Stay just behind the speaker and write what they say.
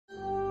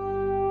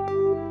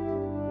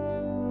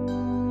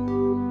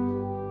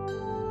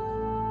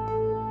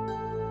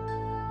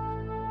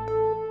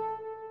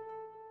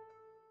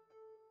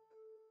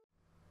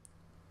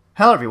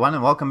Hello everyone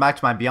and welcome back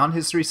to my Beyond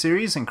History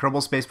series in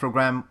Kerbal Space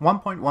Program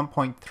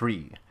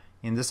 1.1.3.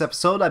 In this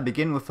episode I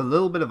begin with a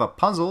little bit of a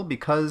puzzle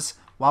because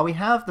while we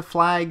have the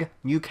flag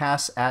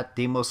Newcas at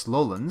Deimos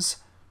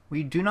Lowlands,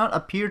 we do not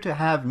appear to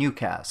have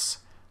Newcas.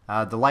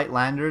 The light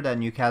lander that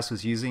Newcas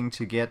was using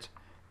to get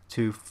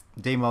to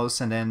Deimos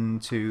and then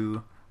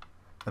to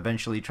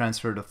eventually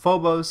transfer to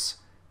Phobos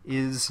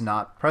is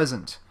not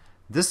present.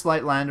 This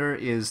light lander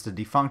is the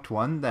defunct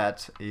one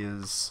that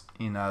is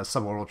in a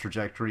suborbital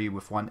trajectory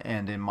with one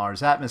end in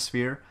Mars'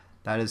 atmosphere.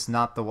 That is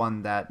not the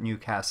one that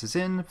Newcas is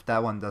in.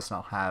 That one does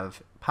not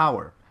have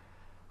power.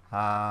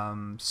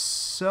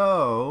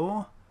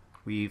 So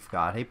we've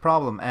got a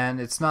problem,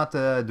 and it's not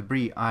the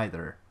debris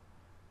either.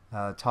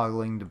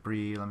 Toggling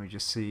debris, let me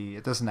just see.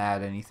 It doesn't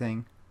add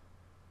anything.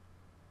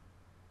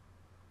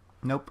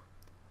 Nope.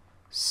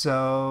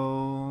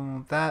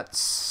 So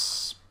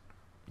that's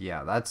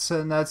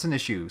an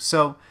issue.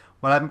 So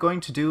what I'm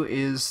going to do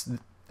is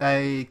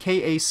a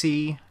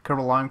KAC Kerbal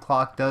Alarm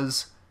Clock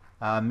does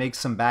make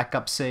some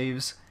backup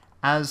saves,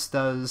 as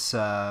does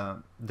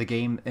the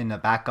game in a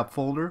backup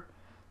folder.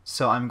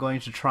 So I'm going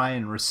to try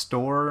and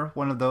restore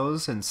one of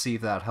those and see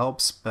if that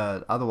helps,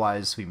 but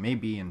otherwise we may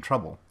be in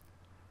trouble.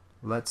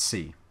 Let's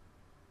see.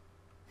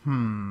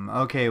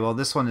 Okay, well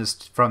this one is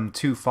from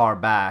too far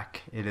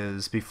back. It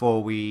is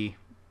before we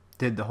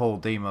did the whole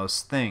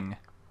Deimos thing.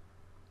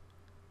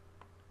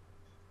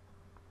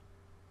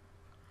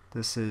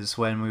 This is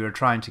when we were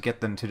trying to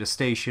get them to the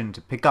station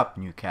to pick up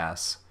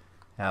Newcas,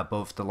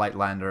 both the light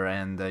lander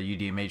and the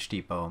UDMH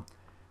depot.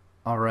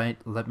 Alright,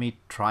 let me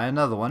try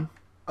another one.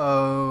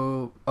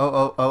 Okay.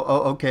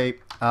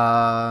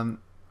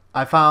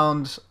 I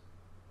found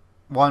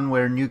one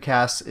where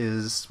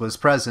Newcas was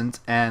present,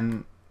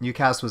 and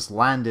Newcas was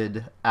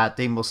landed at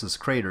Deimos'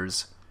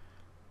 craters,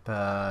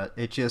 but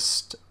it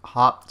just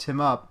hopped him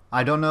up.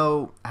 I don't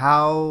know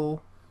how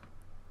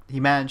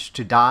he managed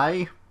to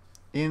die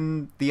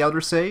in the other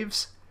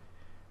saves.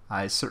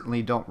 I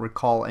certainly don't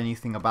recall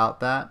anything about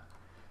that.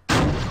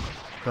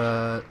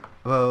 But,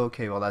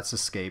 okay, well that's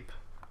escape.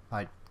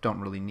 I don't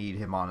really need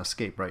him on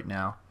escape right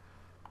now.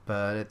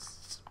 But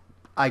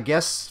I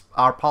guess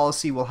our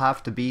policy will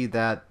have to be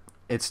that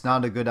it's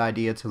not a good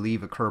idea to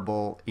leave a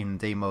Kerbal in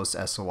Deimos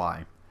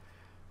SOI.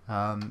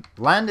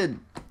 Landed,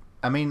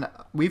 I mean,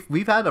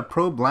 we've had a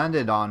probe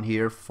landed on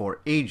here for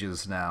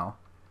ages now,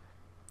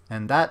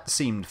 and that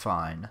seemed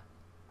fine.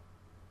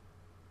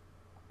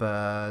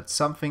 But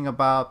something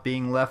about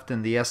being left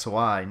in the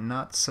SOI,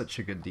 not such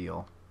a good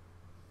deal.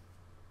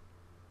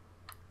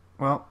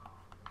 Well,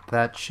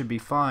 that should be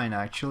fine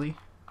actually.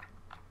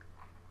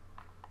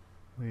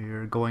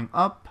 We're going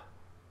up.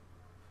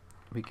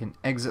 We can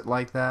exit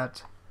like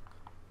that.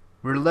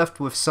 We're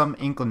left with some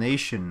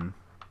inclination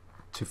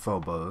to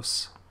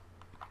Phobos.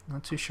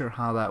 Not too sure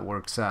how that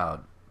works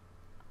out,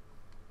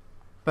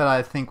 but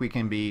I think we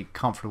can be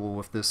comfortable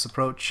with this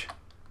approach.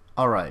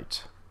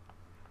 Alright.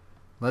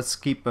 Let's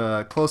keep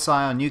a close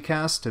eye on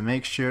Newcas to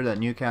make sure that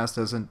Newcas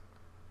doesn't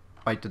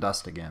bite the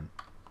dust again.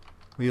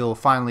 We'll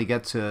finally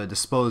get to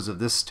dispose of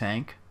this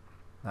tank.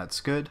 That's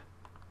good.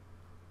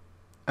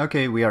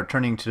 Okay, we are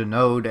turning to the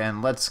node,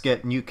 and let's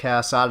get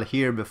Newcas out of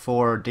here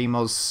before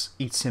Deimos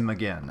eats him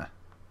again.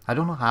 I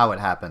don't know how it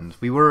happened.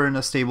 We were in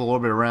a stable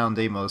orbit around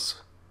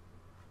Deimos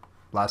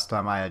last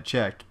time I had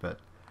checked, but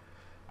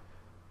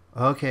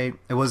okay,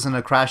 it wasn't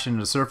a crash into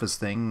the surface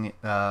thing.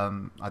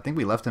 I think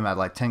we left him at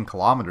like 10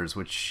 kilometers,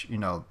 which, you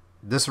know,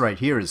 this right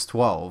here is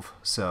 12,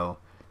 so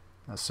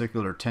a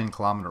circular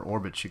 10-kilometer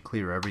orbit should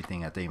clear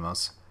everything at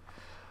Deimos.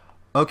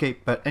 Okay,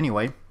 but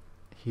anyway,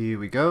 here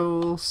we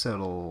go.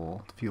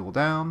 Settle fuel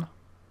down,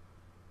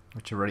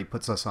 which already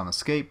puts us on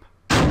escape.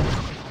 We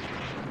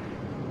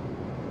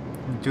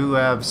do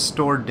have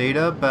stored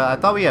data, but I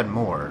thought we had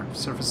more.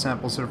 Surface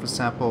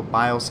sample,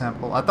 bio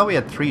sample. I thought we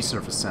had 3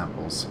 surface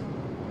samples.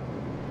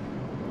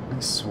 I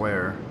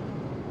swear.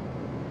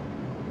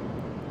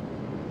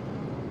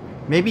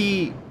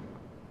 Maybe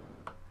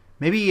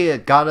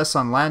it got us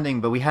on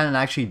landing, but we hadn't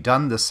actually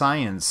done the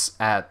science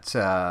at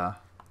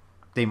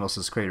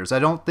Deimos' craters. I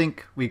don't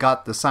think we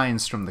got the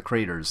science from the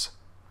craters.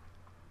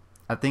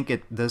 I think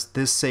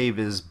this save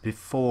is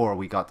before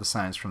we got the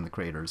science from the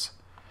craters.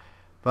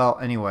 Well,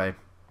 anyway,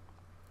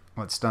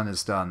 what's done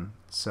is done.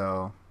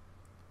 So,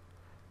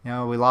 you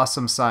know, we lost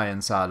some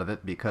science out of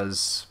it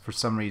because for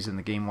some reason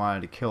the game wanted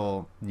to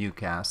kill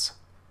Newcas.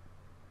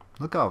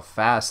 Look how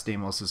fast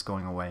Deimos is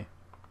going away.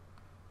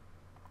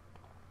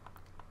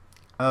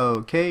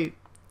 Okay,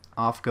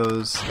 off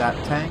goes that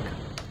tank.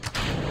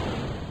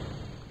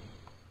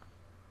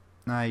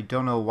 I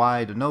don't know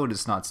why the node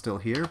is not still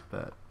here,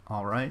 but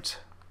alright.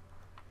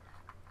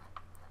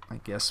 I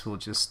guess we'll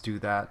just do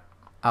that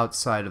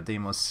outside of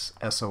Deimos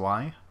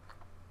SOI.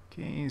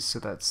 Okay, so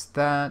that's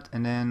that,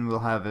 and then we'll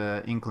have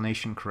an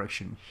inclination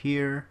correction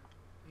here,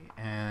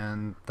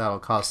 and that'll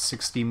cost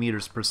 60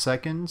 meters per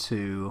second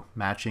to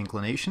match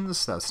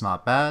inclinations. That's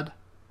not bad.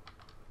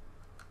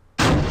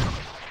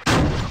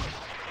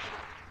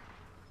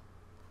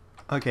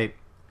 Okay,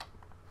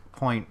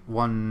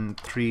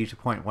 0.13 to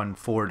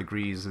 0.14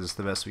 degrees is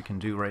the best we can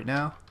do right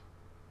now.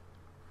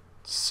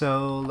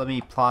 So let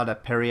me plot a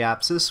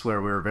periapsis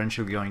where we're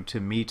eventually going to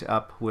meet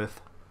up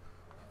with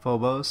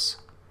Phobos.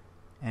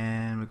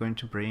 And we're going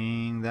to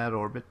bring that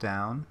orbit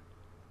down.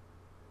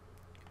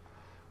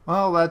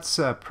 Well, that's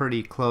a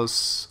pretty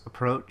close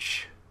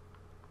approach.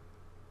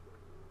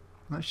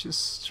 Let's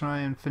just try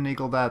and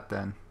finagle that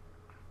then.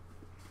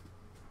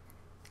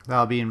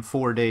 That'll be in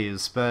 4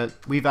 days,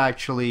 but we've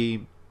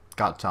actually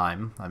got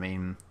time. I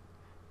mean,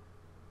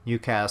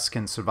 Newcas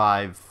can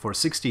survive for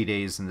 60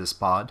 days in this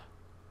pod.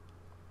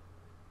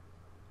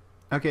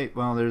 Okay,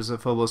 well, there's a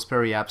Phobos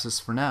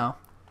periapsis for now.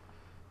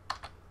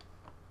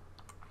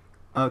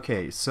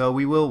 Okay, so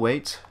we will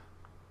wait,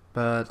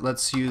 but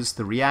let's use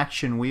the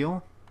reaction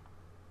wheel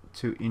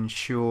to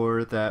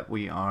ensure that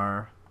we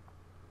are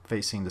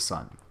facing the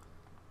sun.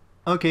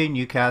 Okay,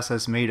 Newcas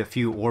has made a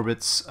few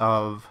orbits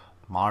of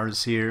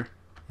Mars here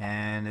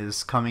and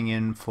is coming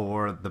in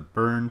for the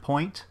burn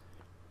point,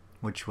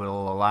 which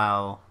will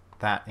allow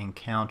that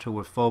encounter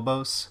with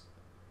Phobos.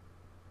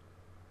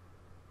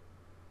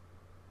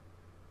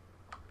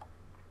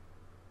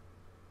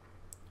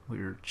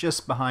 We're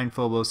just behind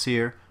Phobos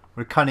here.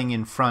 We're cutting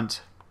in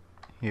front.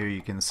 Here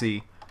you can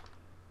see.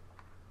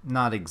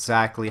 Not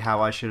exactly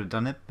how I should have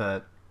done it,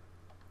 but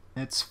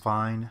it's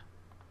fine.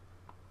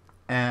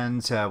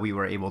 And we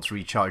were able to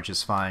recharge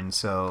just fine,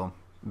 so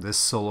this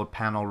solar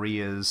panelry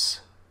is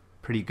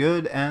pretty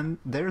good. And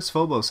there's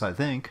Phobos, I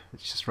think.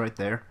 It's just right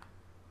there.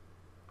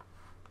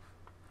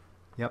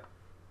 Yep.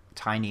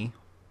 Tiny.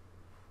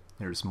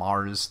 There's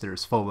Mars,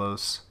 there's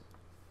Phobos.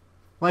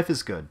 Life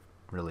is good,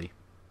 really.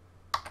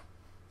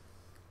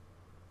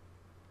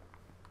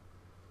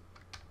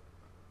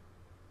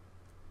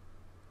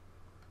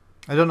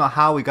 I don't know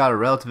how we got a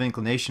relative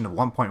inclination of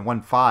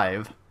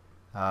 1.15.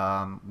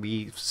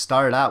 We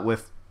started out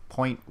with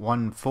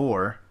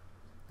 0.14.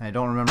 I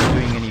don't remember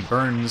doing any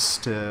burns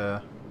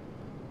to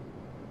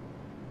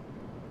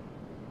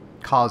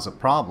cause a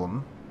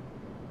problem.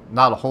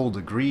 Not a whole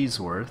degree's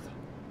worth,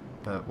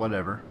 but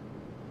whatever.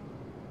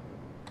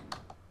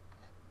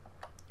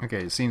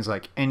 Okay, it seems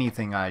like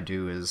anything I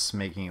do is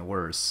making it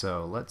worse,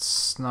 so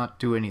let's not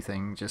do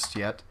anything just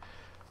yet.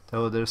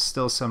 Though there's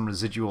still some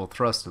residual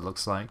thrust, it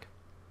looks like.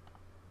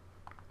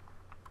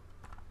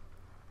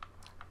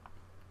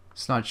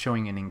 It's not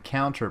showing an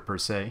encounter per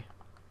se.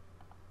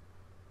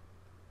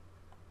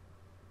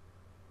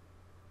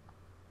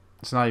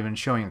 It's not even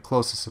showing a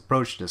closest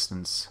approach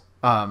distance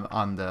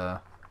on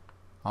the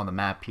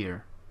map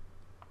here.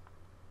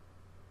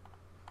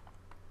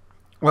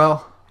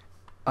 Well,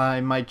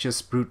 I might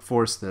just brute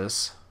force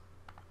this.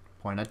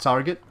 Point at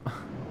target.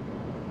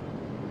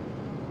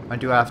 I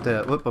do have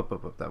to. Whoop, whoop,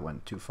 whoop, whoop, that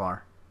went too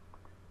far.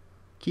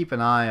 Keep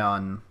an eye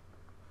on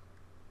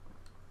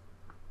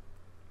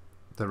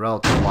the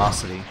relative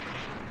velocity.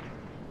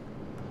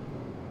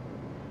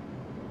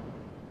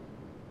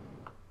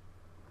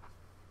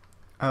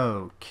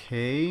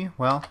 Okay,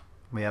 well,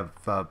 we have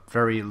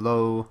very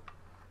low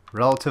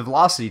relative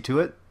velocity to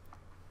it,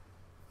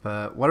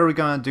 but what are we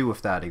going to do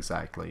with that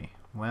exactly?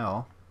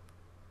 Well,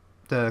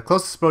 the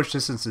closest approach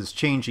distance is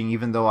changing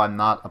even though I'm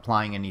not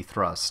applying any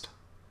thrust.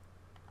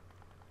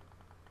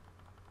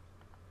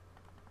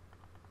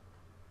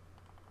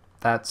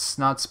 That's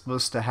not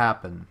supposed to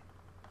happen.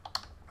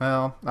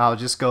 Well, I'll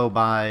just go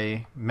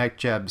by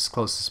MechJeb's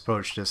closest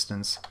approach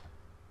distance.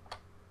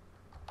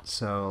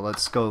 So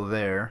let's go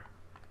there.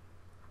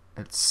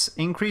 It's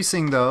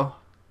increasing though.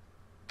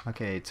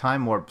 Okay,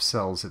 time warp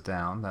sells it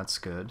down. That's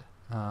good.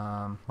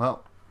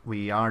 Well,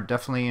 we are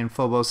definitely in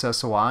Phobos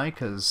SOI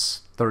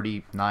because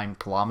 39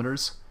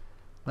 kilometers.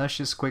 Let's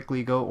just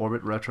quickly go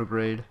orbit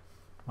retrograde.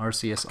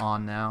 RCS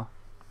on now.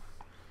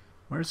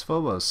 Where's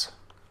Phobos?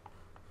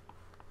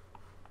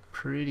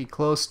 Pretty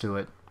close to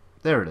it.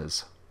 There it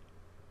is.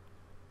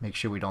 Make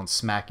sure we don't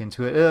smack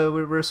into it.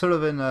 We're sort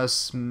of in a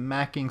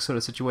smacking sort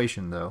of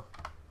situation though.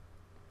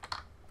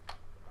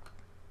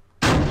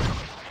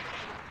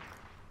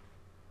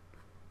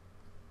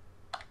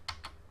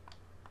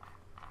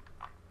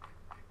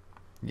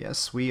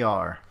 Yes, we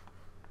are.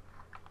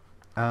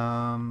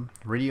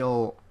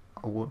 Radial,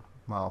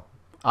 well,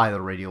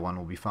 either radial one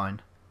will be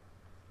fine.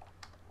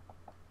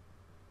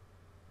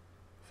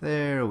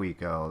 There we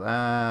go.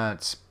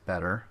 That's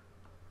better.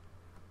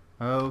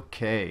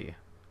 Okay.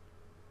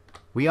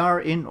 We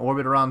are in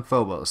orbit around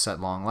Phobos at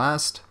long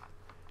last.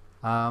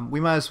 We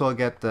might as well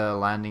get the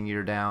landing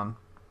gear down.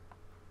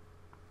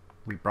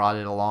 We brought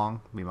it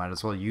along. We might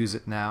as well use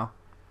it now.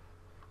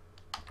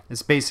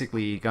 It's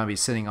basically going to be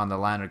sitting on the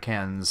lander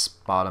cannon's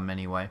bottom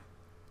anyway.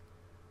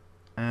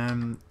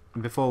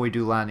 Before we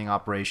do landing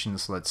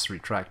operations, let's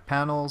retract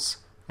panels.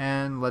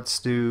 And let's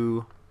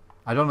do...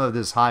 I don't know if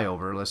this is high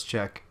over. Let's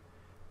check.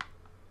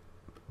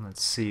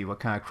 Let's see what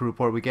kind of crew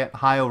report we get.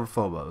 High over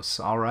Phobos.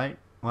 Alright.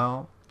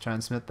 Well,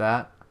 transmit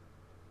that.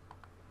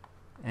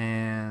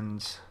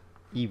 And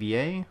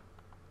EVA.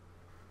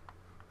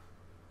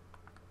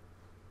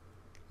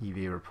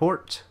 EVA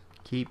report.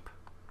 Keep.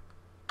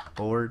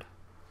 Board.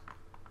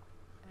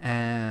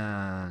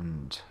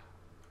 And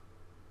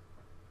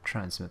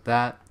transmit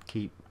that.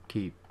 Keep.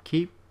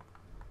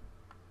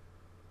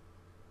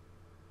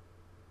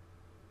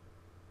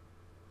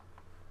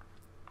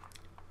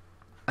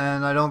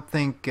 And I don't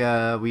think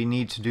we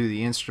need to do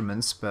the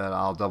instruments, but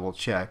I'll double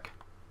check.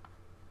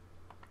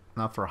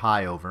 Not for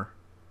high over.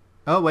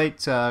 Oh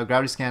wait,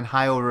 gravity scan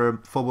high over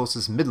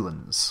Phobos'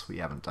 Midlands we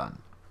haven't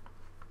done.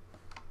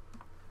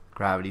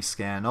 Gravity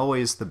scan,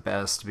 always the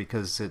best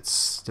because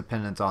it's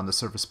dependent on the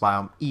surface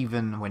biome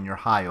even when you're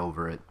high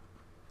over it.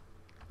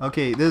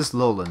 Okay, this is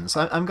lowlands.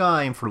 I'm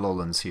gonna aim for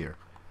lowlands here.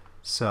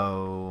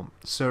 So,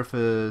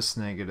 surface,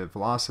 negative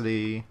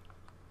velocity.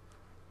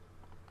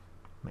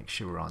 Make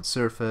sure we're on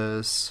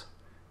surface.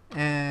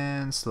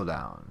 And slow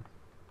down.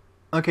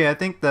 Okay, I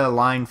think the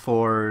line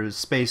for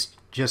space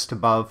just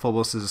above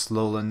Phobos'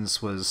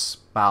 lowlands was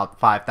about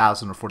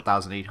 5,000 or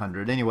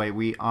 4,800. Anyway,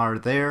 we are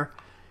there.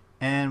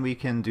 And we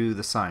can do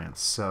the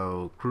science.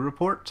 So, crew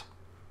report.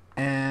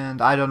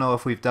 And I don't know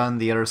if we've done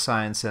the other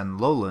science in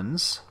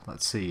lowlands.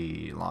 Let's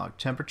see, log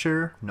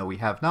temperature. No, we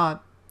have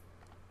not.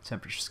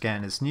 Temperature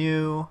scan is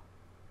new.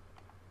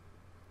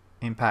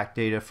 Impact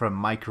data from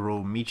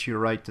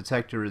micrometeorite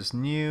detector is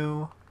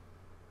new.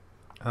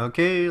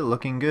 Okay,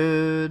 looking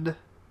good.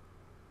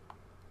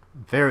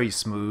 Very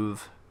smooth.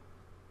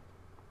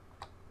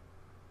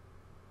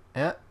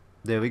 Yeah,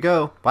 there we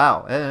go.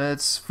 Wow,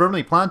 it's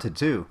firmly planted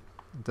too.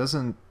 It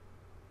doesn't...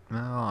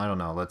 Well, I don't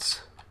know.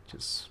 Let's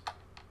just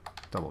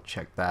double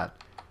check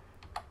that.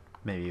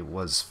 Maybe it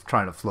was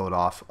trying to float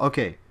off.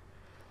 Okay.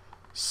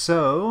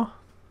 So,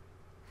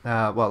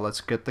 well,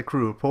 let's get the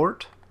crew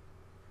report.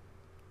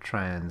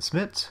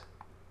 Transmit.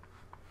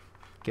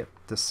 Get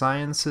the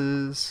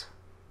sciences.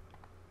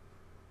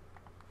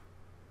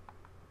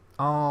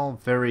 All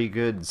very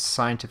good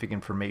scientific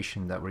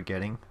information that we're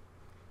getting.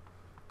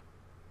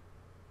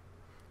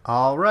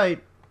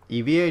 Alright.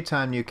 EVA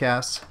time,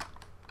 Newcas.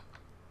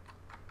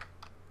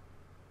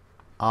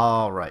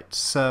 Alright,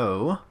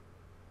 so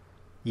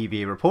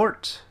EVA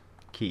report,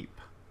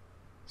 keep.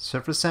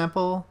 Surface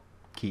sample,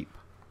 keep.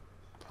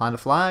 Plant a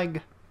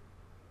flag.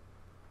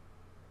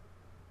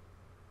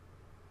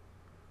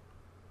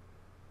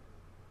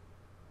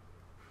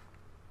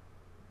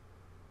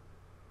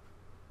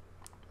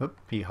 Oop,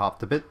 he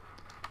hopped a bit.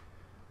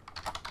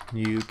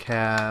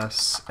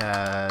 Newcas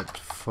at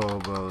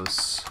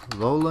Phobos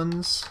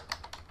Lowlands.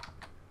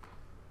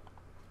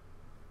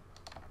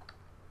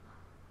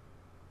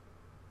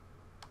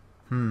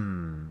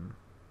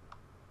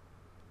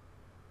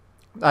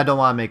 I don't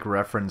want to make a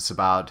reference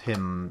about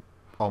him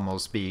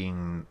almost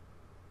being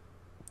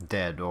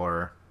dead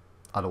or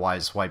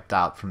otherwise wiped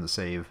out from the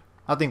save.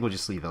 I think we'll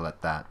just leave it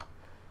at that.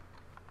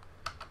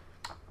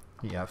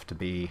 You have to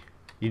be...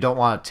 You don't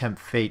want to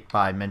tempt fate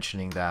by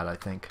mentioning that, I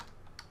think.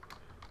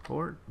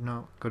 Forward?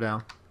 No, go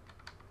down.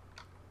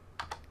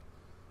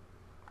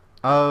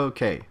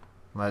 Okay,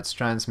 let's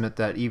transmit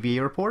that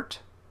EVA report.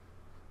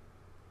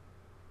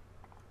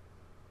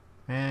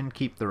 And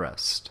keep the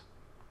rest.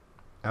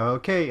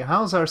 Okay,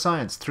 how's our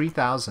science?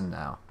 3,000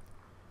 now.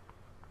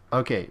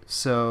 Okay,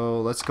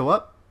 so let's go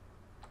up.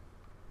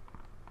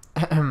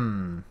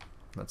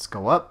 Let's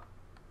go up.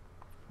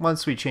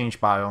 Once we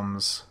change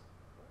biomes,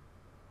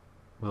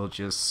 we'll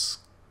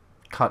just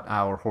cut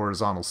our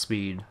horizontal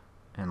speed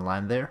and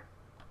land there.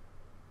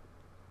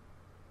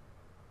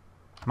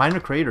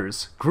 Minor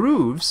craters.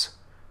 Grooves?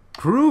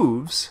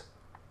 Grooves?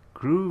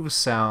 Grooves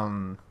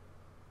sound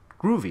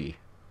groovy.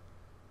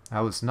 I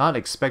was not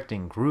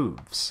expecting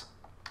grooves.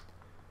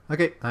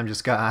 Okay, I'm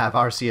just gonna have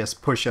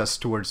RCS push us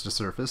towards the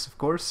surface, of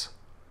course.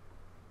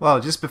 Well,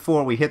 just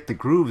before we hit the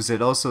grooves,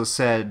 it also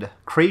said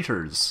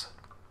craters.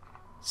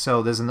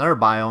 So there's another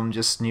biome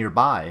just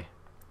nearby.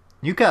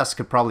 Newcas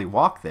could probably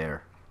walk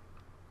there.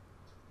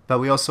 But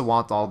we also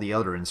want all the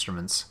other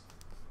instruments.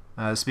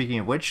 Speaking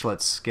of which,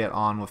 let's get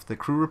on with the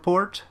crew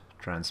report.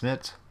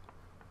 Transmit.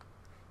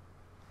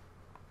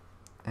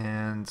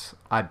 And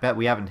I bet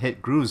we haven't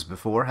hit grooves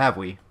before, have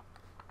we?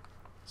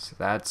 So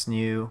that's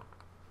new.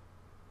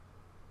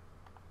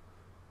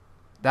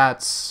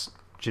 That's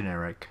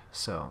generic,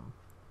 so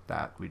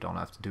that we don't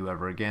have to do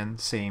ever again.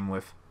 Same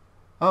with...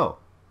 Oh!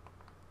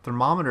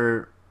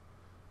 Thermometer...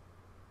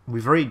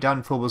 We've already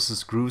done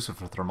Phobos' grooves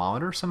with a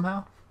thermometer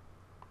somehow?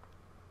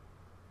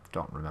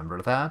 Don't remember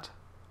that.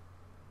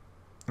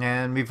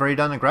 And we've already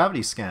done a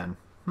gravity scan.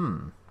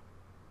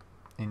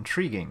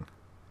 Intriguing.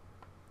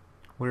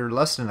 We're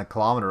less than a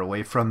kilometer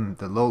away from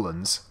the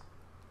lowlands.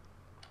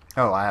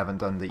 Oh, I haven't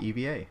done the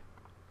EVA.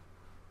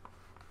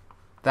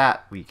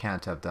 That we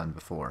can't have done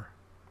before.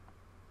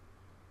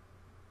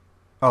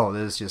 Oh,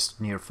 this is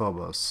just near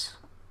Phobos.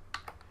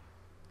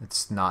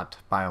 It's not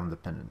biome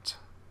dependent.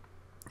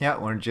 Yeah,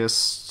 we're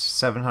just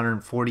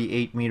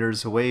 748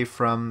 meters away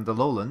from the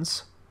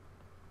lowlands.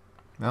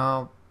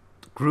 Well,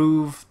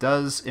 groove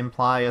does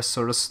imply a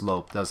sort of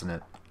slope, doesn't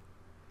it?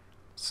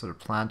 Sort of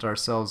plant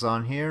ourselves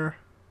on here.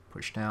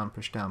 Push down,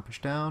 push down, push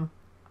down.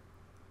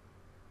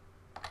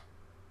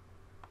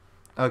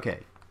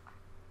 Okay.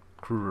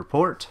 Crew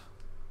report.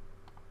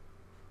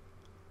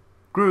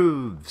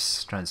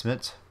 Grooves.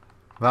 Transmit.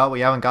 Well,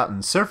 we haven't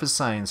gotten surface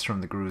science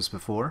from the grooves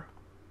before.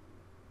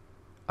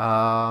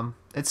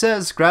 It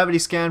says gravity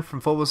scan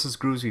from Phobos'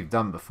 grooves we've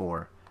done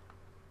before.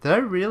 Did I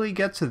really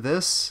get to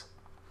this?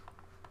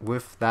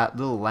 with that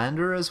little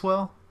lander as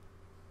well.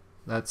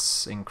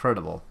 That's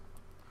incredible.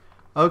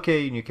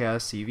 Okay,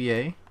 Newcas,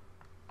 EVA.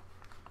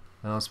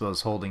 I don't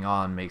suppose holding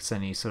on makes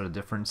any sort of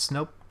difference.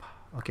 Nope.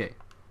 Okay.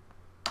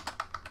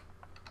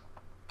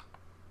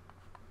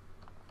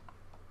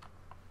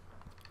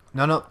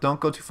 No, no, don't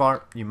go too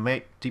far. You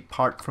may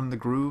depart from the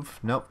groove.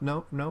 Nope,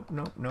 nope, nope,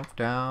 nope, nope.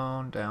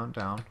 Down, down,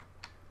 down.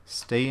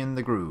 Stay in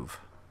the groove.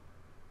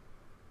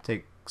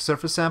 Take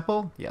surface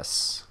sample.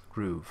 Yes.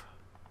 Groove.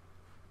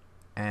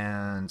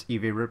 And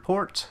EVA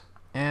report.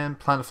 And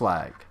plant a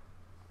flag.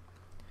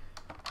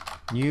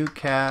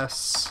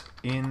 Newcas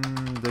in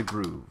the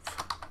groove.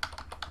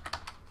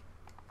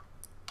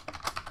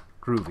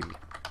 Groovy.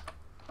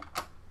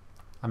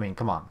 I mean,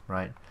 come on,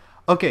 right?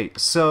 Okay,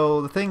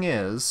 so the thing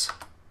is,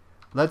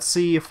 let's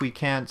see if we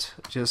can't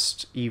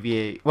just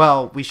EVA.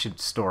 Well, we should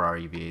store our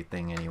EVA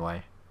thing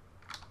anyway.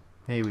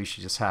 Maybe we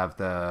should just have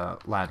the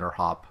ladder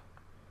hop.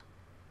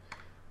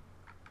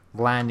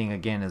 Landing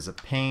again is a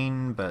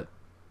pain, but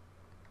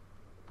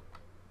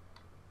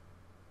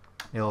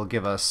it'll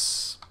give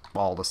us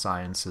all the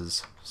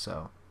sciences,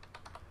 so.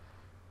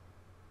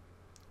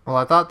 Well,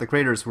 I thought the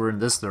craters were in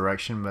this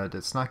direction, but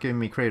it's not giving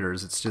me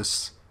craters, it's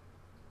just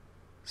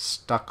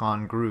stuck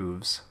on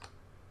grooves.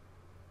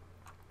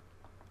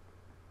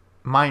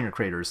 Minor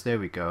craters, there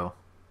we go.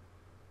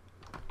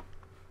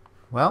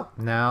 Well,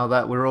 now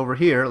that we're over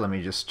here, let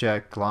me just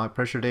check log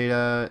pressure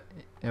data.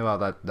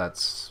 Well,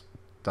 that's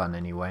done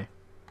anyway.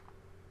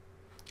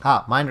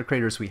 Ah, minor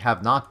craters we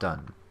have not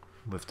done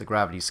with the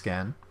gravity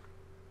scan.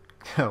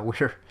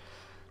 We're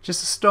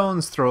just a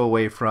stone's throw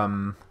away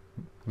from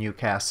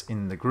Newcas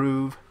in the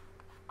groove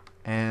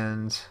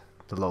and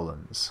the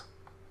lowlands.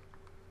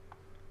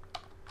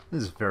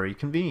 This is very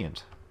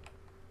convenient.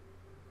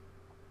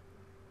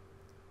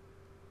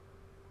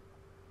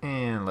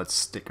 And let's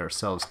stick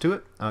ourselves to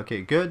it.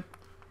 Okay, good.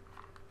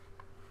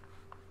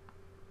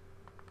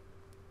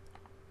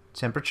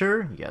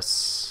 Temperature,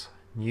 yes.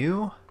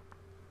 New.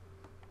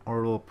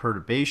 Orbital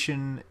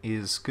perturbation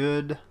is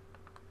good.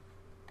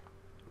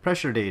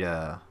 Pressure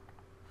data,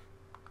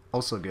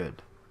 also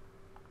good.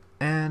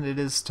 And it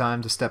is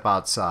time to step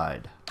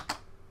outside.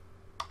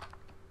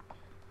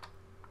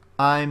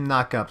 I'm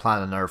not going to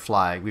plant another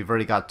flag. We've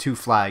already got 2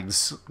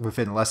 flags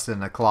within less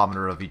than a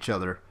kilometer of each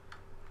other.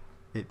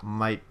 It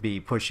might be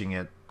pushing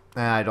it.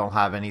 I don't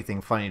have anything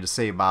funny to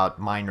say about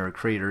minor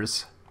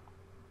craters.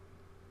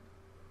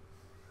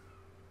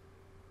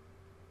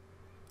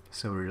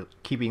 So we're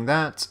keeping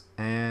that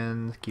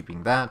and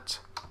keeping that.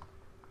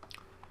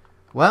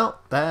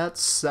 Well,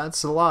 that's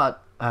a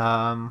lot.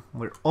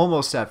 We're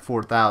almost at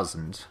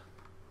 4,000.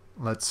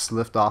 Let's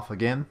lift off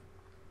again.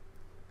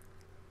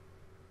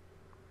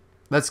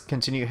 Let's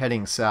continue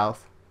heading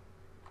south,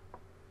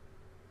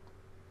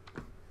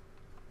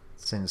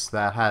 since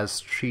that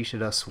has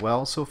treated us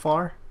well so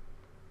far.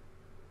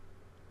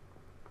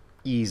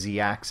 Easy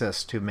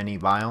access to many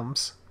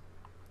biomes.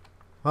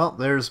 Well,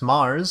 there's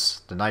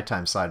Mars, the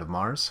nighttime side of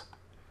Mars.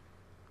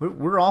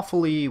 We're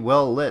awfully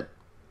well lit.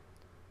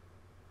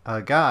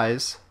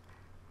 Guys,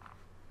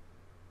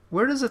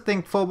 where does it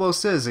think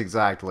Phobos is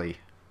exactly?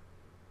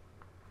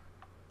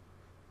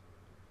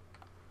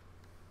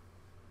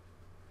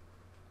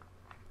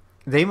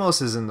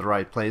 Deimos is in the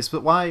right place,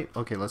 but why?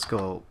 Okay, let's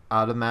go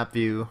out of map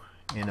view,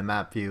 into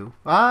map view.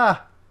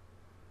 Ah!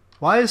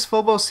 Why is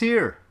Phobos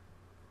here?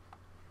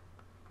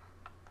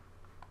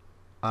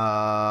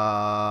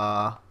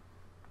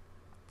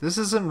 This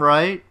isn't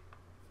right.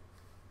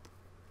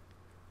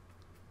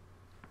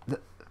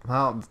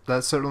 Well,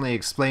 that certainly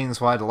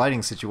explains why the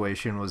lighting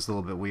situation was a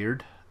little bit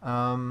weird.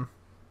 Well,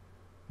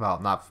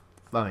 not.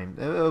 I mean,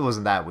 it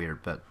wasn't that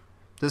weird, but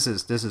this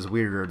is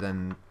weirder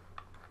than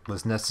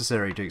was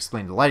necessary to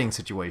explain the lighting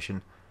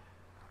situation.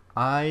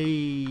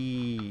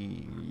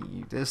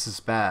 This is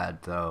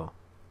bad, though.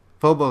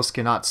 Phobos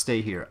cannot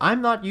stay here.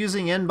 I'm not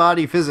using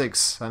n-body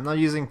physics. I'm not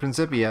using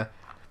Principia.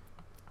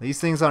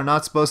 These things are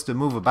not supposed to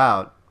move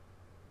about.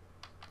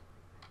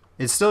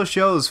 It still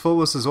shows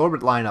Phobos'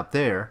 orbit line up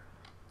there.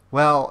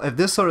 Well, if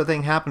this sort of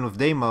thing happened with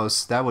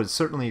Deimos, that would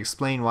certainly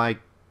explain why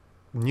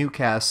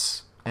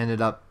Newcas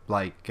ended up,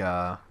 like,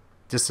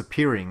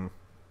 disappearing.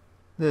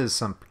 This is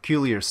some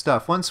peculiar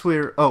stuff. Once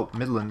we're... Oh,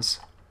 Midlands.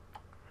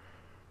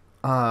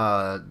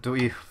 Do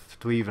we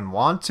even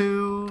want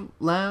to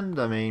land?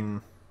 I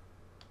mean...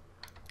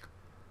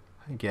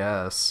 I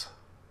guess.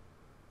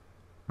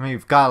 I mean,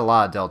 we've got a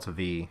lot of Delta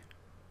V.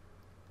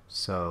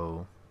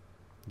 So,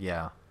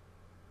 yeah.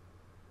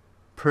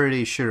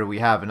 Pretty sure we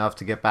have enough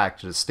to get back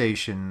to the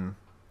station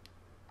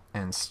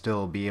and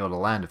still be able to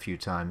land a few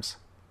times.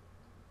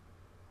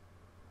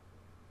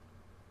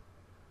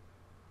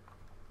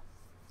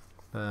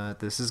 But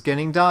this is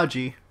getting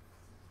dodgy.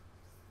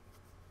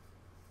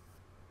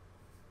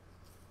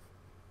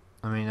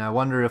 I mean, I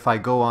wonder if I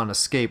go on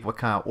escape, what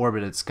kind of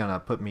orbit it's gonna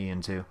put me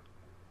into.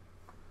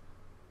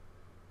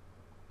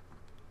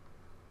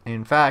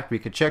 In fact, we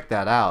could check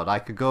that out. I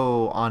could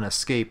go on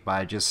escape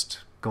by just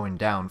going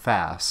down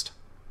fast.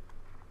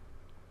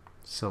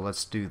 So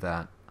let's do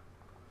that.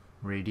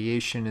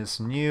 Radiation is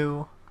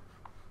new.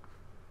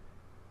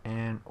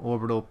 And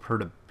orbital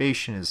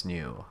perturbation is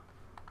new.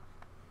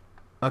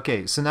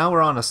 Okay, so now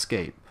we're on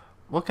escape.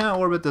 What kind of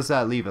orbit does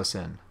that leave us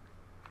in?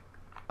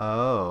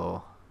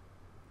 Oh.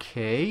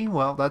 Okay,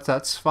 well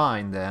that's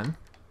fine then.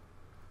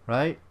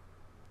 Right?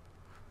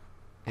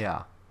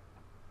 Yeah.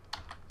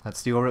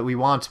 That's the orbit we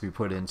want to be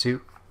put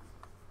into.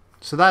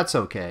 So that's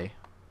okay.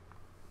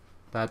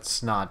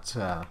 That's not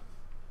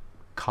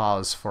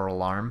cause for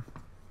alarm.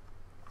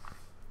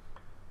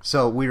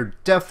 So we're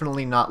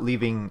definitely not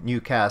leaving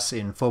Newcas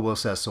in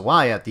Phobos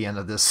SOI at the end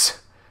of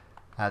this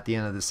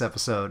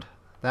episode.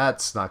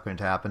 That's not going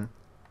to happen.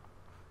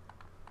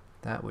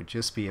 That would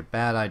just be a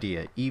bad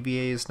idea. EVA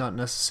is not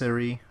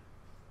necessary.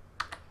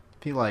 I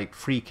feel like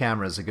free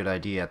camera is a good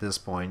idea at this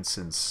point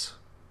since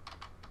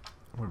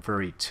we're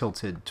very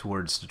tilted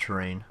towards the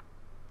terrain.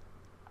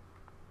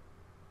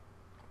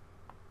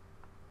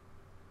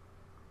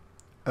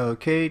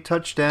 Okay,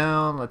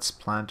 touchdown. Let's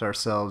plant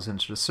ourselves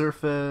into the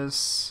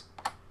surface.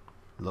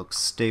 Looks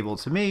stable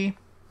to me.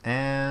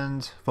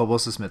 And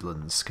Phobos'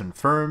 Midlands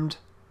confirmed.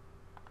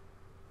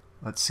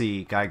 Let's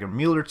see,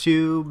 Geiger-Müller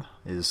tube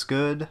is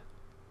good.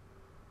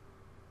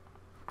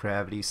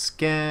 Gravity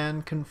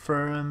scan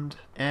confirmed.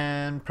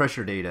 And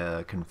pressure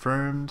data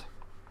confirmed.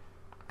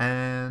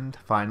 And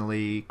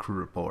finally, crew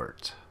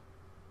report.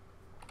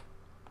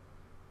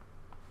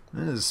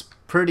 This is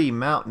pretty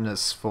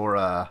mountainous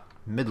for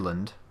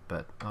Midland,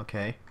 but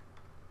okay.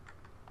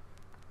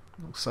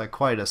 Looks like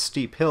quite a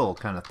steep hill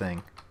kind of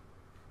thing.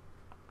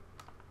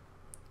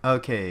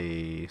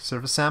 Okay,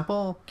 surface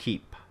sample,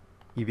 keep.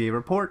 EVA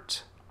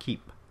report,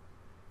 keep.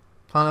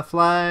 Planet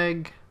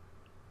flag.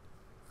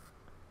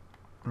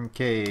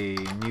 Okay,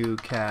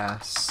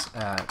 Newcas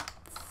at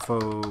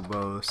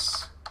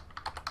Phobos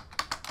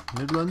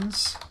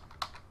Midlands.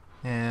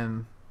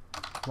 And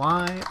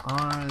why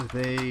are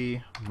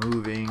they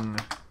moving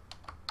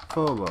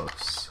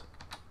Phobos?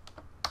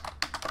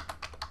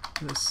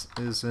 This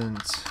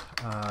isn't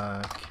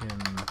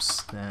Kim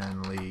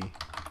Stanley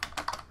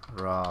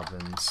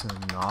Robinson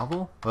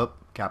novel. Oh,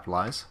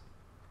 capitalize.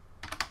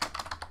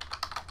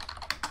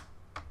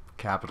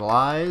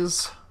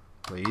 Capitalize,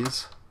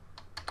 please.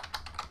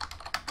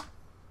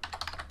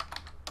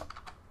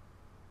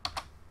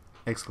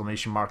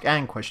 Exclamation mark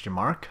and question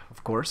mark,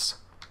 of course.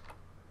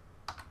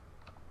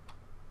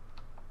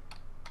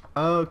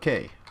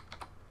 Okay.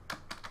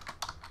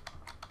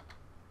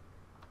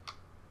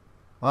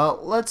 Well,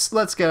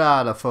 let's get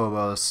out of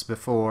Phobos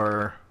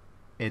before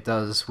it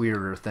does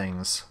weirder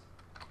things.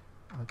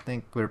 I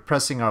think we're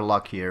pressing our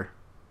luck here.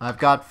 I've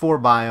got 4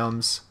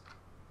 biomes.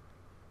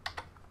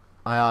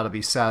 I ought to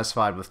be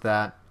satisfied with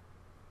that.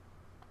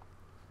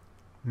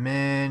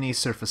 Many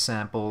surface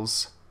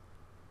samples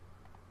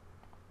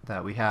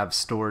that we have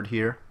stored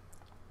here.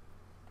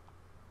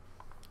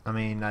 I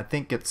mean, I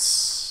think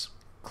it's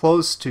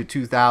close to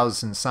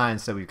 2,000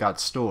 signs that we've got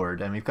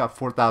stored, and we've got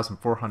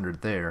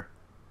 4,400 there.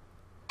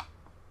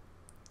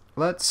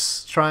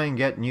 Let's try and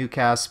get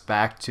Newcas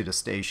back to the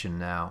station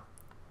now.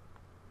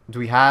 Do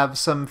we have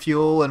some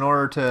fuel in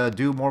order to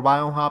do more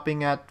biome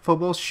hopping at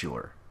Phobos?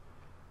 Sure.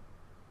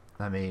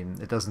 I mean,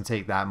 it doesn't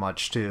take that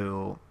much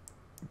to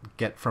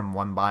get from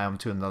one biome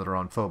to another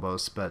on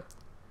Phobos, but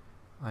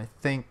I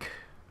think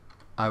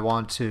I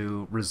want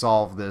to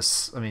resolve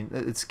this. I mean,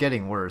 it's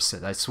getting worse.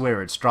 I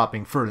swear it's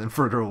dropping further and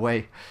further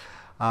away.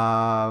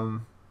 Yeah,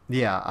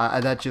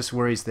 that just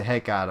worries the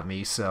heck out of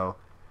me, so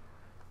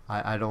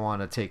I don't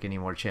want to take any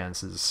more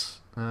chances.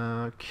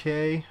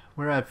 Okay,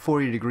 we're at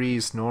 40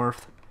 degrees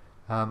north.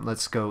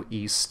 Let's go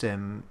east,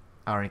 and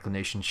our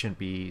inclination shouldn't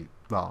be,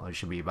 well, it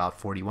should be about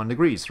 41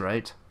 degrees,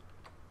 right?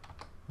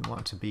 We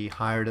want to be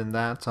higher than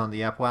that on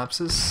the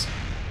apoapsis.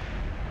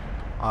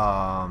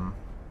 I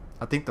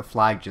think the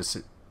flag just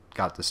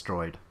got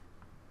destroyed.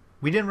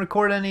 We didn't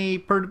record any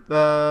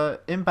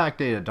impact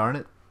data, darn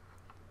it.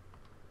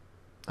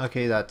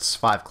 Okay, that's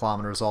 5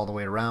 kilometers all the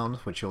way around,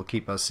 which will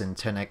keep us in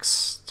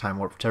 10x time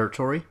warp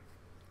territory.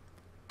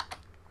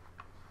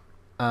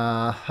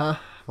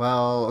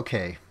 Well,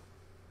 okay.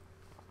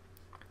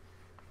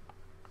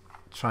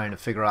 Trying to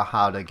figure out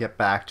how to get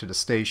back to the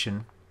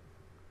station.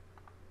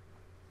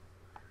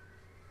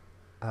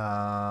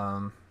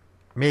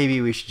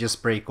 Maybe we should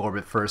just break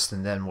orbit first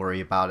and then worry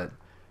about it.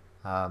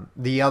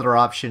 The other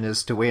option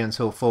is to wait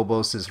until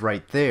Phobos is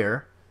right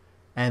there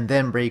and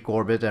then break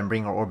orbit and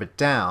bring our orbit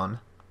down.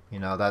 You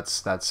know,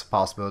 that's a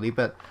possibility,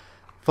 but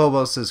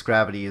Phobos'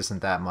 gravity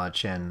isn't that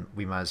much, and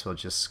we might as well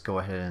just go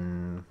ahead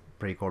and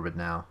break orbit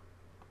now.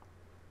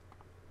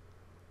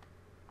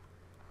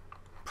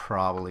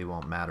 Probably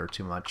won't matter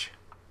too much.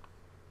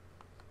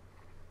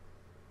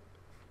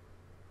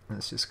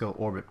 Let's just go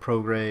orbit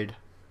prograde.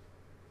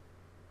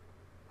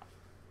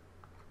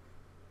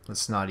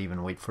 Let's not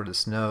even wait for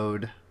this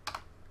node.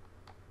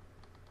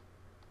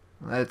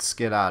 Let's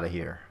get out of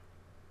here.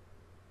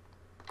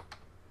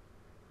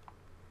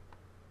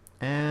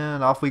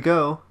 And off we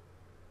go.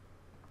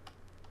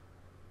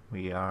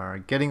 We are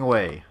getting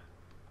away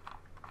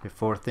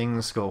before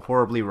things go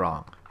horribly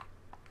wrong.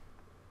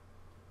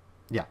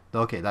 Yeah,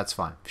 okay, that's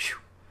fine. Phew.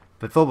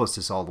 But Phobos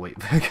is all the way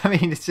back. I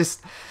mean, it's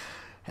just,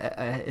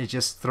 It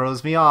just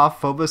throws me off.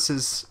 Phobos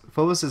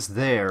is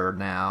there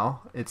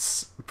now.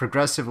 It's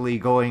progressively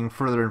going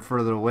further and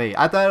further away.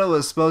 I thought it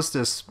was supposed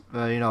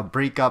to,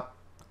 break up,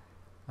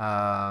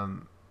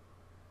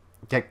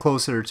 get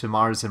closer to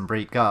Mars and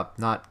break up,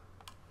 not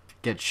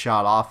get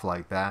shot off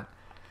like that.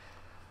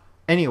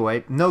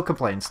 Anyway, no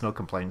complaints, no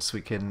complaints.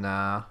 We can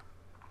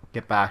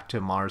get back to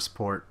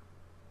Marsport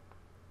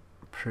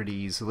pretty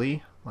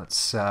easily.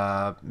 Let's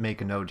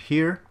make a note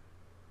here.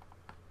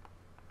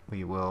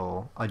 We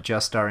will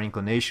adjust our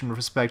inclination with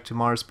respect to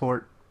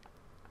Marsport.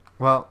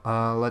 Well,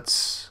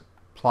 let's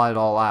plot it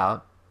all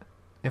out.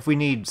 If we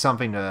need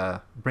something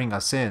to bring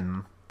us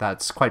in,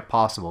 that's quite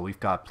possible. We've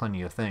got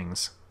plenty of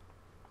things.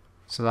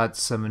 So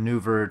that's a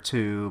maneuver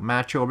to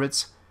match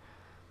orbits.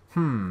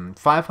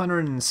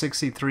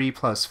 563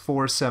 plus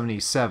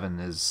 477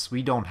 is...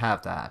 we don't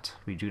have that.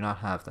 We do not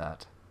have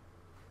that.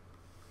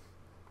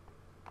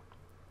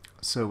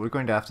 So we're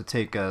going to have to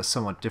take a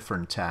somewhat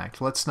different tack.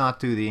 Let's not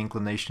do the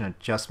inclination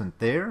adjustment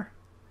there.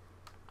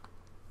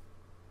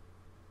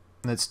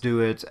 Let's do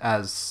it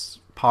as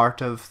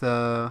part of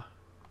the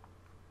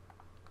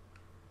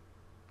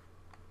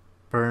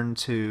burn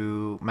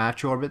to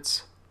match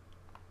orbits.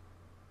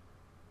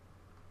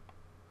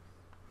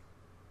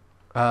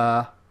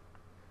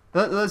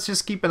 Let's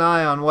just keep an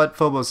eye on what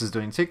Phobos is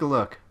doing. Take a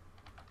look.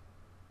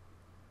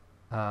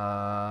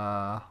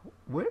 What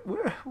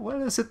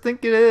does it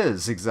think it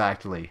is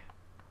exactly?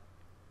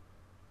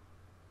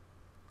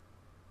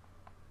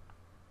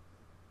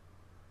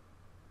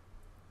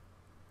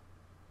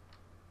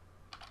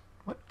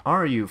 What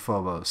are you,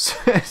 Phobos?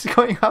 It's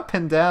going up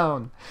and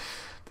down.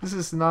 This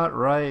is not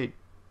right.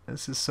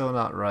 This is so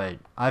not right.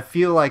 I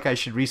feel like I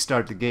should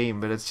restart the game,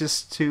 but it's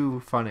just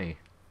too funny.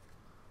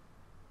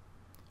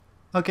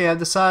 Okay, I've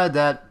decided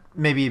that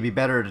maybe it'd be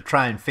better to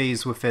try and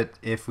phase with it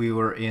if we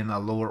were in a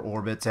lower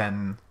orbit,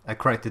 and I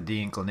corrected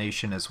the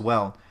inclination as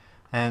well.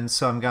 And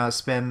so I'm gonna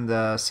spend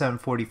the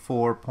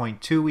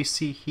 744.2 we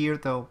see here,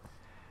 though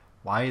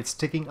why it's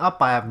ticking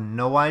up I have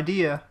no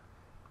idea.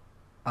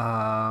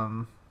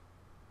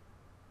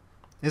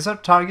 Is our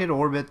target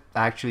orbit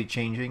actually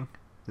changing?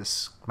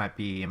 This might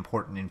be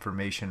important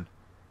information.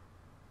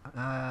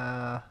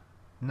 No,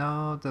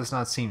 it does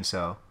not seem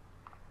so.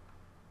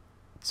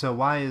 So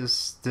why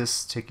is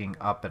this ticking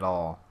up at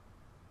all?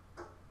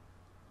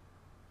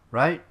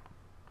 Right?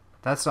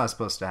 That's not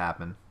supposed to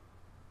happen.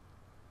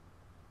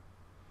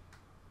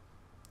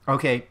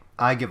 Okay,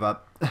 I give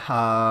up.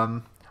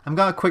 I'm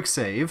gonna quick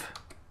save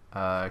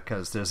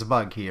because there's a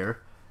bug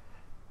here,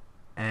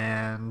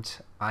 and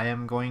I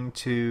am going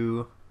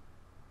to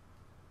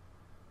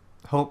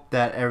hope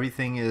that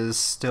everything is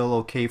still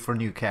okay for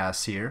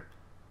Newcas here,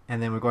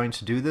 and then we're going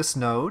to do this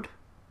node.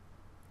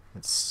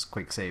 It's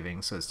quick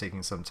saving, so it's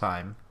taking some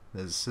time.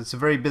 It's a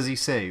very busy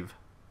save.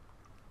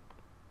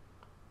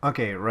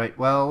 Okay, right,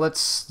 well,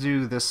 let's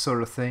do this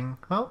sort of thing.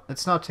 Well,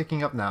 it's not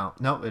ticking up now.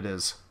 No, it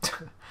is.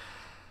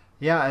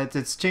 Yeah,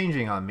 it's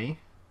changing on me.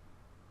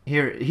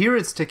 Here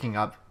it's ticking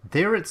up.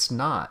 There it's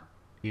not,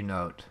 you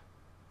note.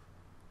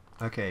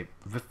 Okay,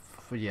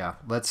 yeah,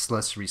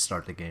 let's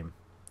restart the game.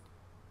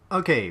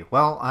 Okay,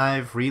 well,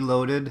 I've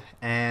reloaded,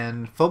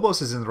 and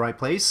Phobos is in the right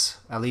place,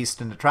 at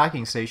least in the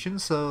tracking station,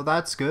 so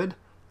that's good.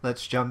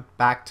 Let's jump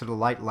back to the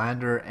light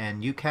lander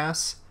and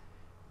Newcas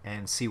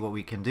and see what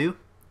we can do.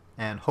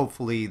 And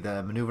hopefully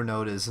the maneuver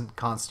node isn't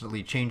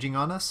constantly changing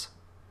on us.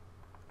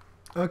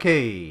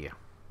 Okay,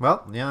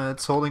 well, yeah,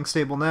 it's holding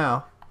stable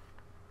now.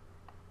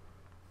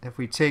 If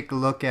we take a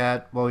look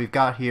at what we've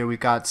got here, we've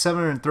got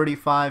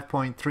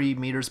 735.3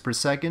 meters per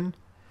second,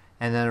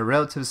 and then a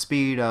relative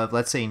speed of,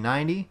 let's say,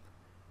 90,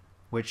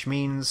 which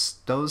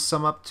means those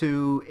sum up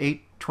to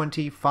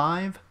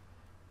 825,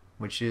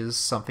 which is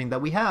something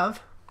that we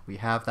have. We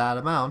have that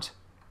amount.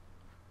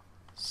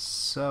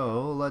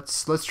 So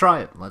let's try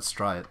it. Let's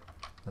try it.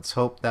 Let's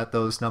hope that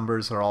those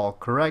numbers are all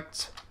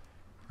correct,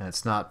 and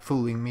it's not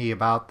fooling me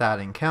about that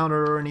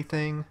encounter or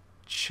anything.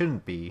 It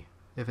shouldn't be,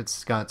 if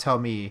it's gonna tell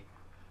me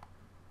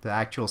the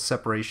actual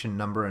separation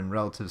number and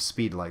relative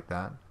speed like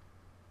that.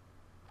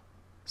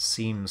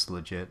 Seems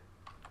legit.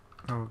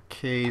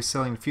 Okay,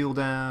 selling fuel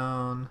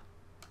down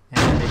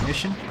and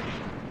ignition.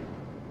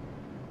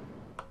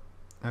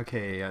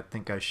 Okay, I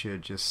think I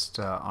should just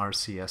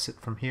RCS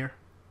it from here.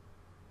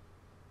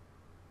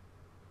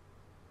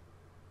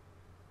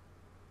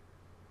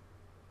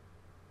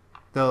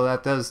 Though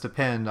that does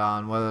depend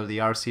on whether the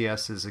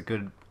RCS is a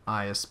good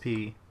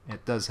ISP.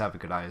 It does have a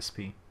good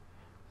ISP.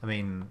 I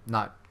mean,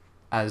 not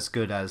as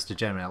good as the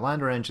Gemini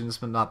lander engines,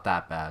 but not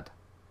that bad.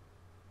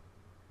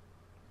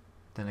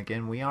 Then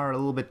again, we are a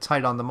little bit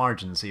tight on the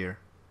margins here.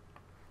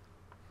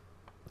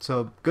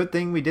 So, good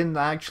thing we didn't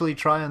actually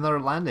try another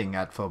landing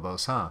at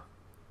Phobos, huh?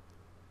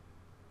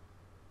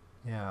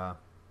 Yeah,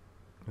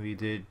 we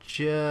did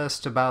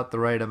just about the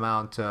right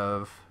amount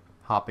of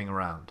hopping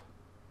around.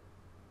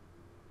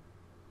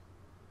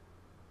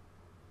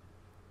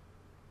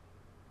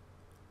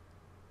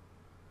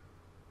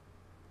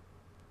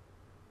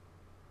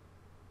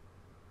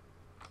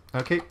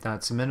 Okay,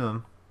 that's a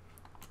minimum.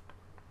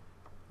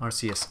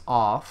 RCS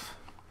off.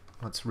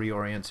 Let's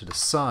reorient to the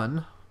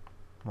sun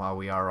while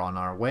we are on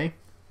our way.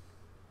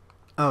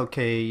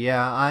 Okay,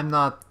 yeah, I'm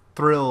not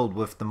thrilled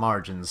with the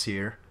margins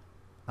here.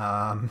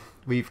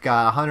 We've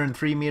got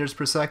 103 meters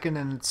per second,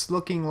 and it's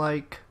looking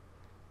like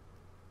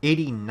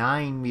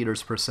 89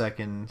 meters per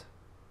second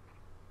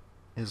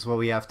is what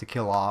we have to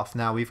kill off.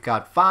 Now we've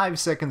got 5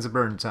 seconds of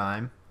burn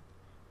time.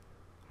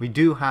 We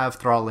do have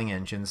throttling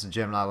engines. The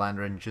Gemini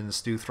lander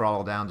engines do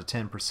throttle down to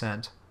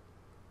 10%.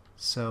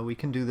 So we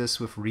can do this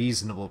with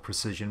reasonable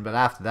precision, but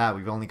after that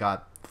we've only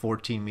got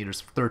 13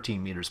 meters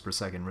per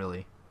second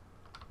really.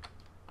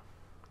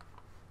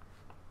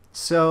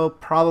 So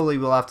probably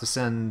we'll have to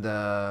send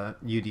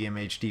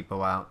UDMH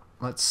Depot out.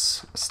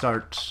 Let's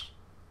start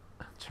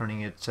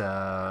turning it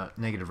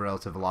negative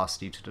relative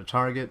velocity to the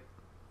target.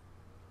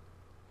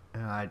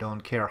 I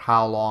don't care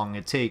how long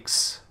it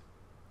takes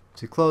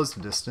to close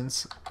the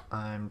distance.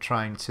 I'm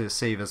trying to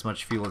save as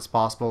much fuel as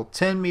possible.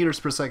 10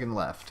 meters per second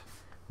left.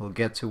 We'll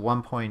get to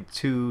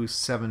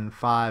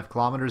 1.275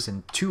 kilometers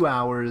in 2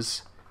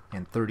 hours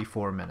and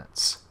 34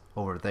 minutes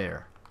over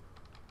there.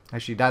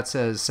 Actually, that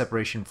says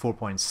separation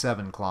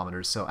 4.7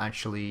 kilometers, so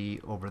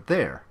actually over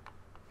there.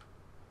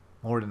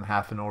 More than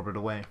half an orbit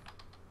away.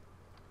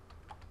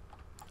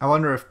 I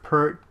wonder if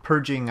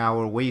purging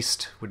our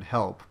waste would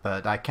help,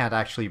 but I can't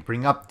actually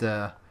bring up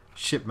the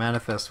ship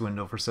manifest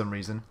window for some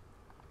reason.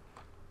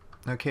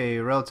 Okay,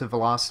 relative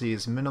velocity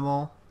is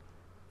minimal,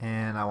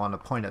 and I want to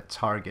point at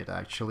target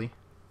actually.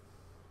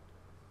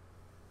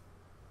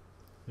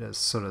 It has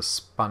sort of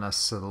spun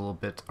us a little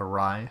bit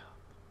awry.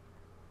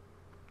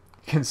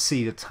 You can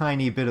see the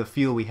tiny bit of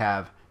fuel we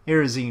have.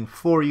 Aerosine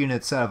 4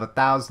 units out of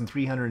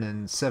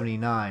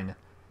 1,379.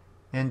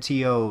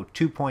 NTO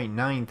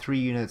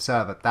 2.93 units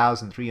out of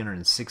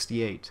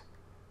 1,368.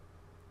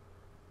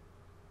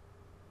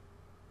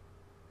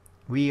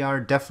 We are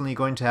definitely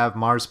going to have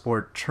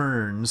Marsport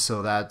turn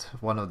so that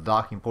one of the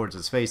docking ports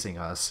is facing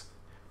us.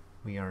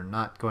 We are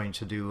not going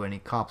to do any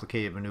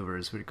complicated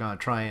maneuvers. We're going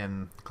to try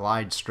and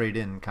glide straight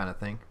in kind of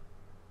thing.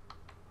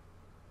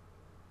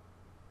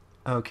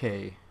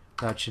 Okay,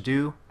 that should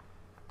do.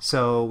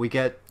 So we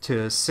get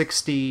to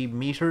 60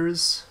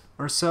 meters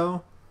or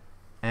so,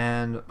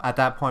 and at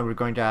that point we're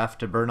going to have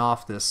to burn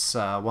off this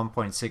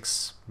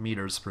 1.6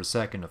 meters per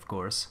second, of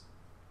course.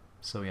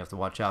 So we have to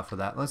watch out for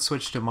that. Let's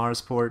switch to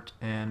Marsport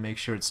and make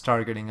sure it's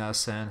targeting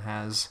us and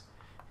has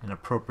an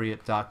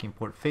appropriate docking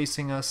port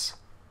facing us,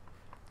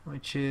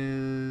 which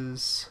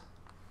is,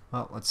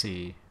 well, let's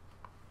see,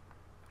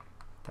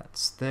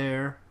 that's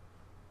there.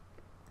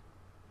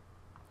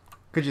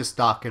 Could just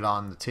dock it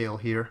on the tail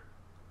here.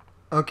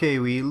 Okay,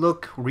 we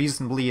look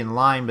reasonably in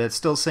line, but it's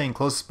still saying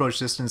closest approach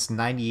distance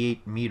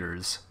 98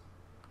 meters.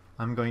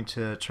 I'm going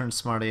to turn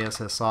Smart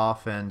ASS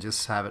off and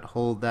just have it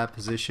hold that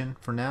position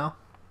for now.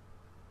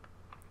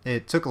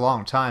 It took a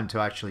long time to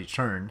actually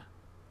turn,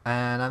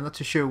 and I'm not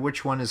too sure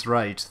which one is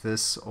right,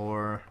 this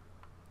or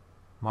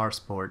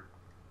Marsport.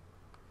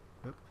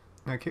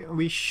 Okay,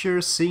 we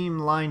sure seem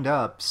lined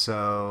up,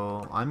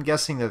 so I'm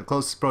guessing that the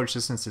closest approach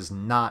distance is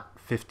not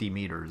 50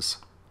 meters.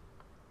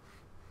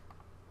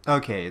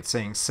 Okay, it's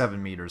saying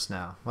 7 meters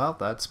now. Well,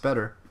 that's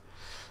better.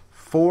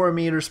 4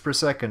 meters per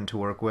second to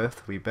work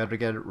with. We better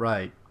get it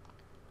right.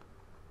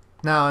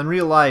 Now, in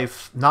real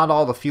life, not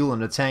all the fuel in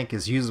the tank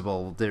is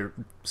usable.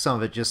 Some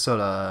of it just sort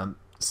of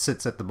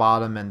sits at the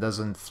bottom and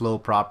doesn't flow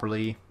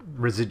properly.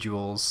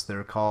 Residuals,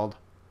 they're called.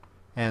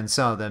 And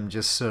some of them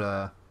just sort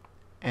of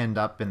end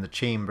up in the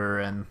chamber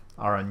and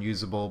are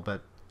unusable,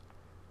 but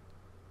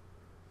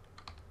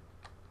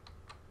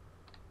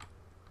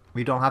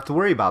we don't have to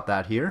worry about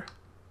that here.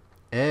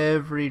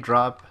 Every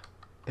drop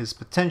is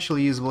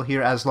potentially usable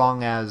here as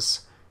long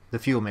as the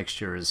fuel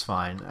mixture is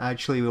fine.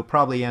 Actually, we'll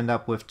probably end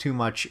up with too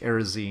much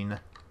aerosine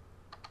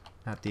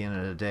at the end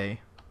of the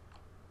day.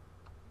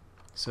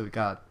 So we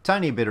got a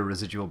tiny bit of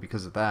residual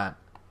because of that.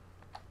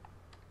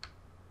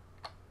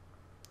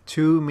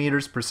 2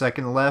 meters per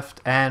second left,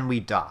 and we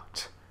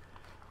docked.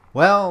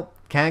 Well,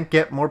 can't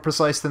get more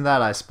precise than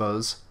that, I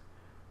suppose.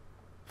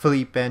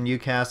 Philippe and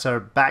Newcas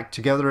are back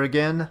together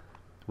again.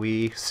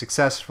 We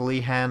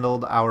successfully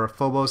handled our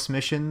Phobos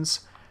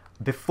missions.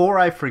 Before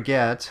I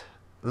forget,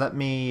 let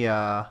me,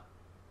 can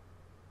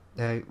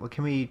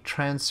we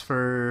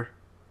transfer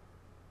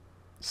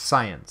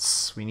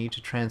science? We need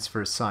to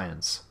transfer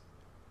science.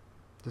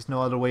 There's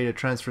no other way to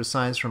transfer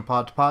science from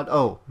pod to pod.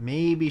 Oh,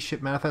 maybe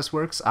ship manifest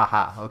works?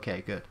 Aha,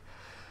 okay, good.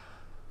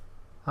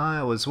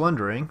 I was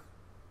wondering.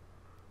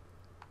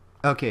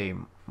 Okay,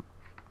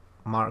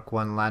 Mark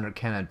 1 lander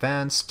can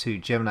advance to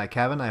Gemini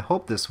cabin. I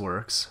hope this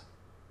works.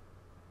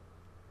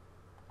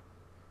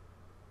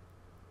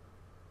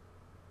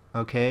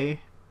 Okay.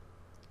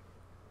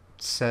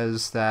 It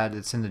says that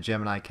it's in the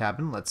Gemini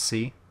cabin. Let's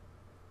see.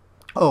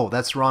 Oh,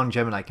 that's the wrong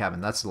Gemini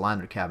cabin. That's the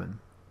lander cabin.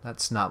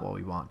 That's not what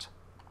we want.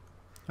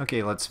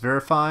 Okay, let's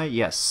verify.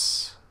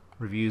 Yes.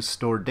 Review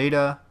stored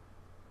data.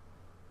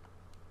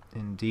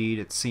 Indeed,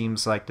 it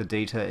seems like the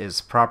data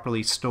is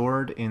properly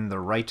stored in the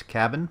right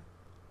cabin.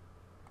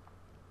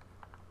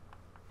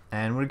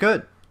 And we're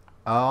good.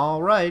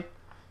 Alright.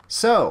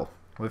 So,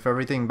 with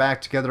everything back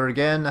together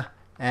again,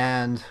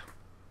 And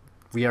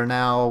we are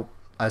now,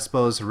 I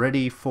suppose,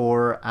 ready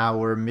for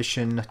our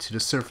mission to the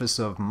surface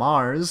of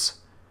Mars.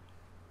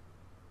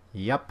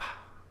 Yep.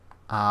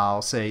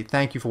 I'll say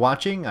thank you for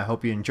watching. I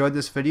hope you enjoyed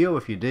this video.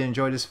 If you did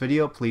enjoy this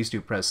video, please do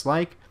press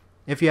like.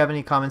 If you have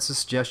any comments or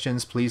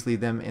suggestions, please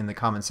leave them in the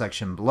comment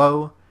section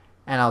below.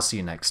 And I'll see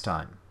you next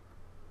time.